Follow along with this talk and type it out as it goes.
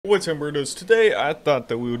What's up, weirdos? Today I thought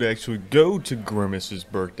that we would actually go to Grimace's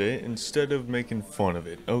birthday instead of making fun of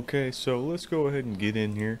it. Okay, so let's go ahead and get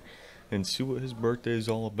in here and see what his birthday is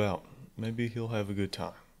all about. Maybe he'll have a good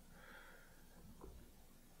time.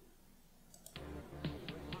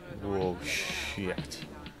 Whoa, shit.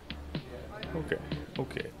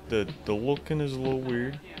 Okay. The looking is a little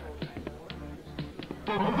weird.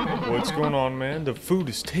 What's going on, man? The food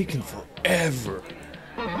is taking forever.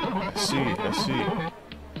 I see.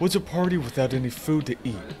 What's a party without any food to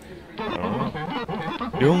eat? I don't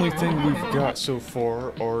know. The only thing we've got so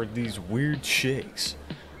far are these weird shakes.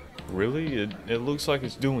 Really? It looks like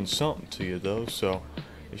it's doing something to you though, so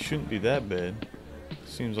it shouldn't be that bad.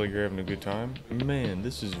 Seems like you're having a good time. Man,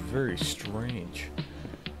 this is very strange.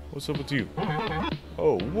 What's up with you?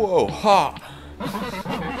 Oh, whoa, ha!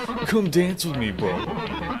 Come dance with me, bro.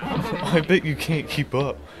 I bet you can't keep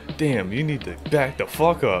up. Damn, you need to back the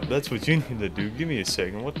fuck up. That's what you need to do. Give me a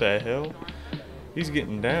second. What the hell? He's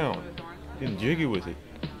getting down. Getting jiggy with it.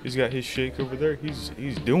 He's got his shake over there. He's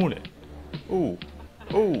doing it. Oh.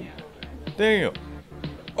 Damn.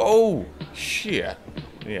 Oh, shit.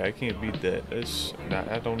 Yeah, I can't beat that.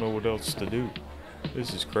 I don't know what else to do.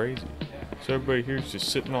 This is crazy. So everybody here's just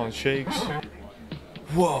sitting on shakes.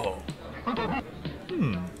 Whoa.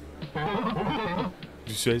 Did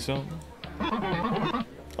you say something?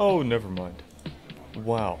 Oh, never mind.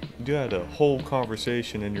 Wow, you had a whole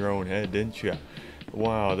conversation in your own head, didn't you?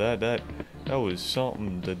 Wow, that was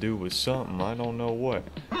something to do with something. I don't know what.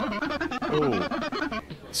 Oh,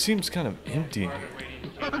 it seems kind of empty in here.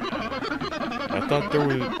 I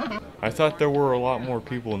thought there were a lot more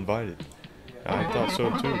people invited. I thought so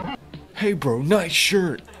too. Hey, bro, nice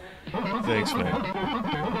shirt. Thanks,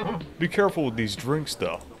 man. Be careful with these drinks,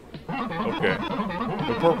 though. Okay.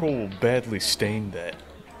 The purple will badly stain that.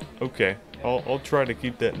 Okay. I'll try to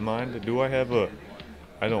keep that in mind. I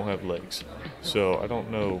don't have legs. So I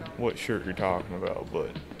don't know what shirt you're talking about,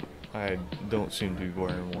 but I don't seem to be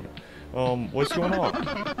wearing one. What's going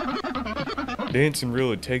on? Dancing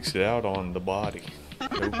really takes it out on the body.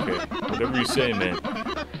 Okay. Whatever you say, man.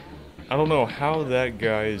 I don't know how that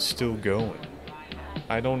guy is still going.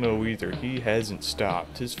 I don't know either. He hasn't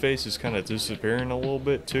stopped. His face is kind of disappearing a little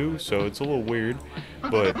bit too, so it's a little weird,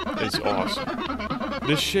 but it's awesome.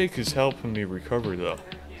 This shake is helping me recover though.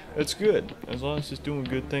 It's good, as long as it's doing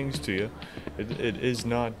good things to you. It is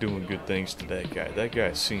not doing good things to that guy. That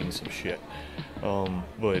guy's seen some shit.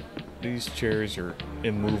 But these chairs are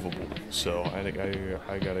immovable, so I think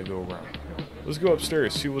I gotta go around. Let's go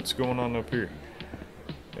upstairs, see what's going on up here.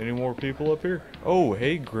 Any more people up here? Oh,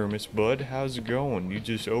 hey Grimace, bud. How's it going? You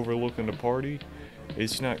just overlooking the party?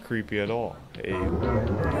 It's not creepy at all. Hey.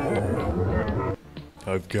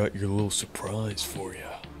 I've got your little surprise for you.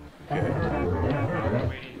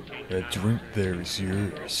 Okay. That drink there is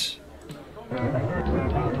yours.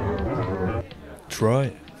 Try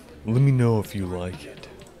it. Let me know if you like it.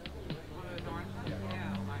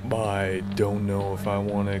 I don't know if I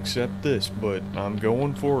want to accept this, but I'm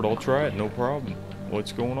going for it. I'll try it, no problem.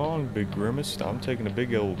 What's going on, Big Grimace? I'm taking a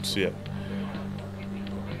big old sip.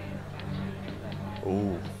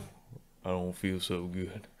 Oh, I don't feel so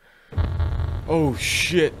good. Oh,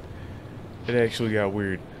 shit. It actually got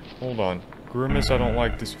weird. Hold on. Grimace, I don't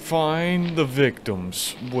like this. Find the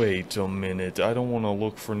victims. Wait a minute. I don't want to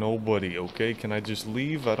look for nobody, okay? Can I just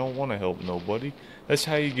leave? I don't want to help nobody. That's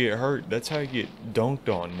how you get hurt. That's how you get dunked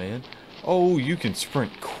on, man. Oh, you can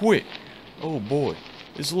sprint quick. Oh, boy.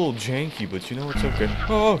 It's a little janky, but you know it's okay.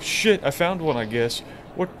 Oh, shit. I found one, I guess.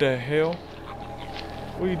 What the hell?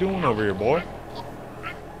 What are you doing over here, boy?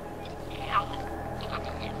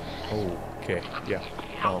 Okay, yeah.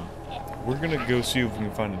 We're gonna go see if we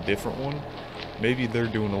can find a different one. Maybe they're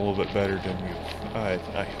doing a little bit better than you.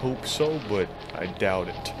 I hope so, but I doubt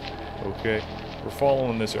it. Okay? We're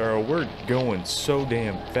following this arrow. We're going so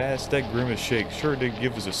damn fast. That Grimace shake sure did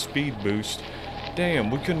give us a speed boost.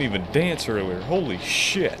 Damn, we couldn't even dance earlier. Holy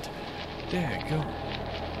shit. Daggone.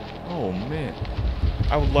 Oh, man.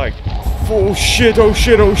 I would like... Oh, shit.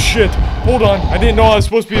 Hold on. I didn't know I was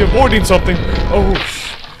supposed to be avoiding something.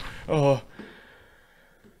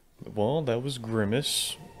 Well, that was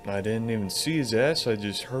Grimace. I didn't even see his ass. I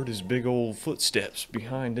just heard his big old footsteps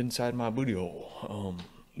inside my booty hole.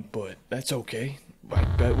 But that's okay. I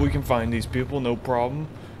bet we can find these people, no problem.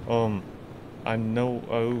 I know.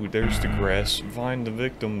 Oh, there's the grass. Find the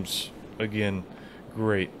victims again.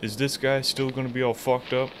 Great. Is this guy still going to be all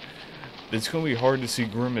fucked up? It's going to be hard to see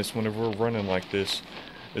Grimace whenever we're running like this.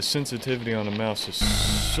 The sensitivity on the mouse is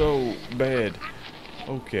so bad.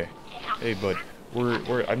 Okay. Hey, bud.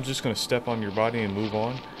 I'm just going to step on your body and move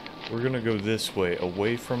on. We're going to go this way,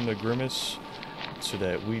 away from the Grimace. so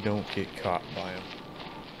that we don't get caught by him.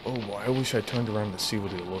 Oh boy, I wish I turned around to see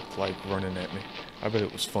what he looked like running at me. I bet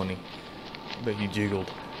it was funny. I bet he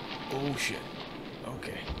jiggled. Oh shit.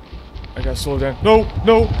 Okay. I gotta slow down. No,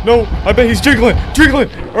 no, no! I bet he's jiggling! Jiggling!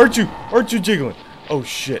 Aren't you jiggling? Oh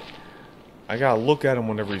shit. I gotta look at him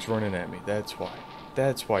whenever he's running at me. That's why.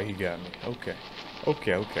 That's why he got me. Okay.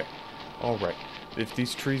 Okay, okay. Alright. If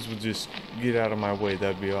these trees would just get out of my way,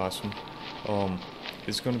 that'd be awesome.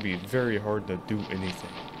 It's gonna be very hard to do anything.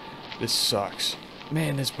 This sucks.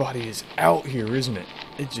 Man, this body is out here, isn't it?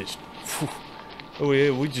 It just... Whew. Oh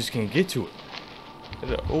yeah, we just can't get to it.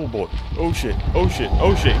 Oh boy. Oh shit. Oh shit.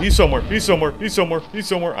 Oh shit. He's somewhere. He's somewhere. He's somewhere. He's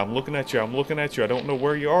somewhere. I'm looking at you. I'm looking at you. I don't know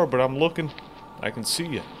where you are, but I'm looking. I can see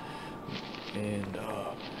you. And,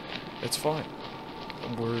 that's fine.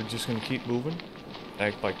 We're just gonna keep moving.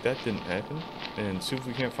 Act like that didn't happen. And see if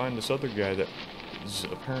we can't find this other guy that is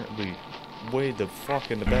apparently way the fuck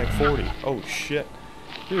in the back 40. Oh shit.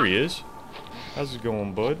 Here he is. How's it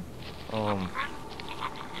going, bud?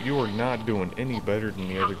 You are not doing any better than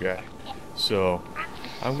the other guy. So,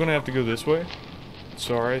 I'm gonna have to go this way.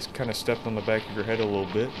 Sorry, I kind of stepped on the back of your head a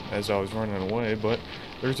little bit as I was running away, but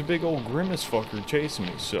there's a big old Grimace fucker chasing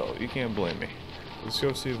me, so you can't blame me. Let's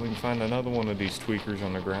go see if we can find another one of these tweakers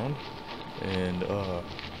on the ground, and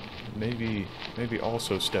maybe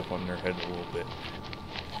also step on their head a little bit.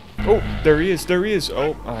 Oh, there he is, there he is.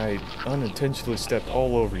 Oh, I unintentionally stepped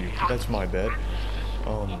all over you. That's my bad.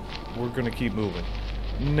 We're gonna keep moving.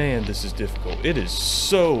 Man, this is difficult. It is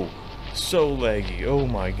so laggy. Oh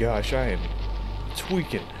my gosh, I am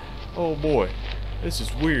tweaking. Oh boy, this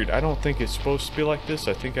is weird. I don't think it's supposed to be like this.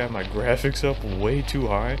 I think I have my graphics up way too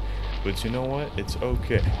high. But you know what? It's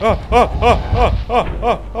okay.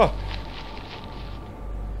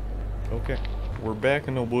 Okay, we're back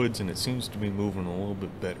in the woods and it seems to be moving a little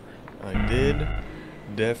bit better. I did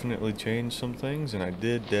definitely change some things, and I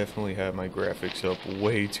did definitely have my graphics up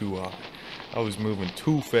way too high. I was moving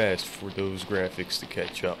too fast for those graphics to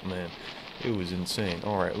catch up, man. It was insane.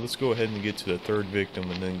 Alright, let's go ahead and get to the third victim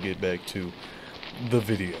and then get back to the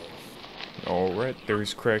video. Alright,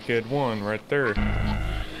 there's Crackhead 1 right there.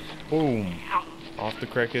 Boom. Off to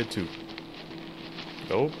Crackhead 2.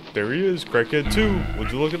 Oh, there he is, Crackhead 2.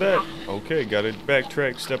 Would you look at that? Okay, gotta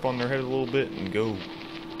backtrack, step on their head a little bit, and go.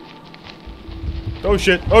 Oh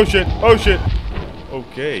shit, oh shit, oh shit!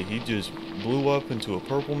 Okay, he just blew up into a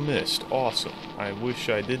purple mist. Awesome. I wish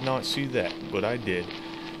I did not see that, but I did.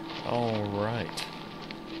 Alright.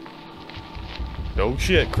 Oh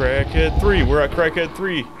shit, Crackhead 3. We're at Crackhead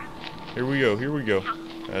 3. Here we go, here we go.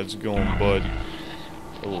 How's it going, bud?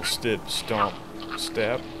 A little step, stomp,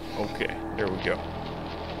 stab. Okay, there we go.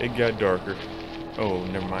 It got darker. Oh,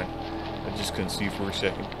 never mind. I just couldn't see for a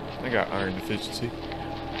second. I got iron deficiency.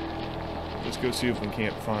 Let's go see if we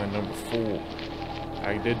can't find number 4.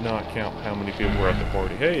 I did not count how many people were at the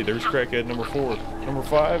party. Hey, there's Crackhead number 4. Number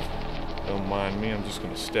 5? Don't mind me, I'm just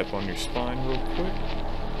going to step on your spine real quick.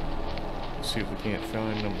 Let's see if we can't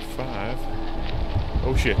find number 5.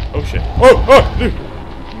 Oh shit, oh shit. Oh, oh, dude!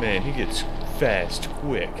 Man, he gets fast,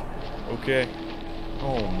 quick. Okay?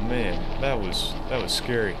 Oh man, that was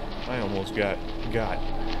scary. I almost got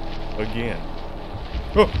again.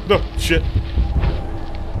 Oh, no, shit.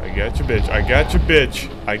 I got you, bitch. I got you, bitch.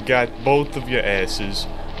 I got both of your asses.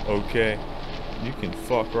 Okay? You can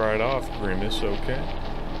fuck right off, Grimace, okay?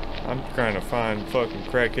 I'm trying to find fucking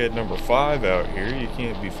Crackhead number 5 out here. You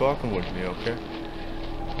can't be fucking with me, okay?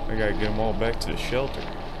 I gotta get them all back to the shelter.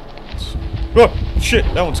 Oh, shit,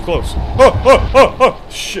 that one's close. Oh,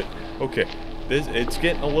 shit. Okay, it's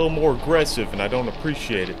getting a little more aggressive, and I don't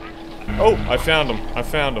appreciate it. Oh, I found him. I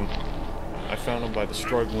found him. I found him by the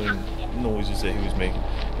struggling noises that he was making.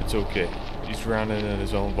 It's okay. He's drowning in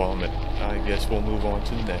his own vomit. I guess we'll move on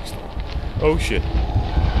to the next one. Oh, shit.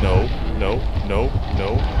 No, no, no,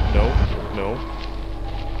 no, no, no.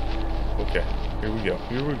 Okay, here we go.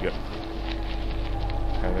 Here we go.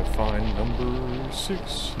 Gotta find number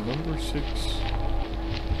 6. Number 6.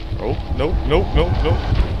 Oh, nope, nope, nope,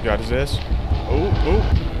 nope. Got his ass. Oh,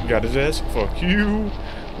 oh, got his ass. Fuck you.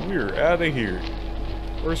 We're out of here.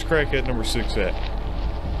 Where's Crackhead number 6 at?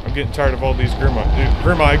 I'm getting tired of all these Grimace.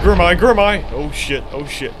 Oh shit, oh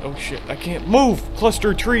shit, oh shit. I can't move.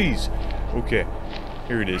 Cluster trees. Okay,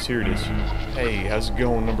 here it is, here it is. Hey, how's it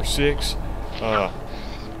going, number 6?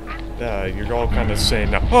 You're all kind of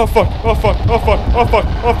saying now. Oh fuck, oh fuck, oh fuck, oh fuck,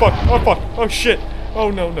 oh fuck, oh fuck, oh shit. Oh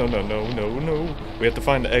no, no, no, no, no, no. We have to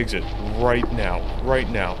find the exit right now, right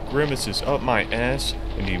now. Grimace is up my ass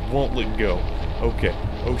and he won't let go. Okay,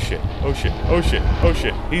 oh shit, oh shit, oh shit, oh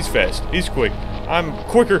shit. He's fast, he's quick. I'm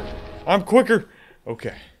quicker, I'm quicker.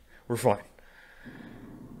 Okay, we're fine.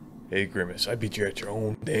 Hey, Grimace, I beat you at your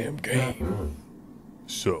own damn game.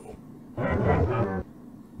 So,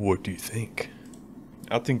 what do you think?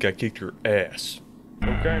 I think I kicked your ass.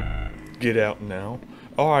 Okay? Get out now.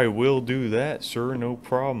 Oh, I will do that, sir. No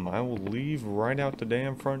problem. I will leave right out the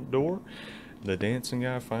damn front door. The dancing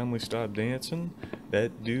guy finally stopped dancing.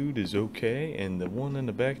 That dude is okay. And the one in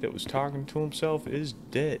the back that was talking to himself is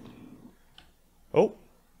dead. Oh,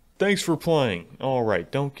 thanks for playing.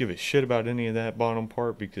 Alright, don't give a shit about any of that bottom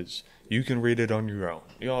part because you can read it on your own.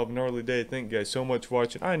 Y'all have a gnarly day. Thank you guys so much for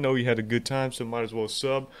watching. I know you had a good time, so might as well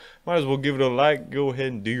sub. Might as well give it a like. Go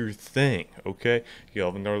ahead and do your thing, okay?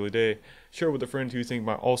 Y'all have a gnarly day. Share it with a friend who you think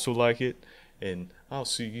might also like it. And I'll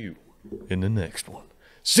see you in the next one.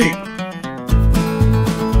 See ya!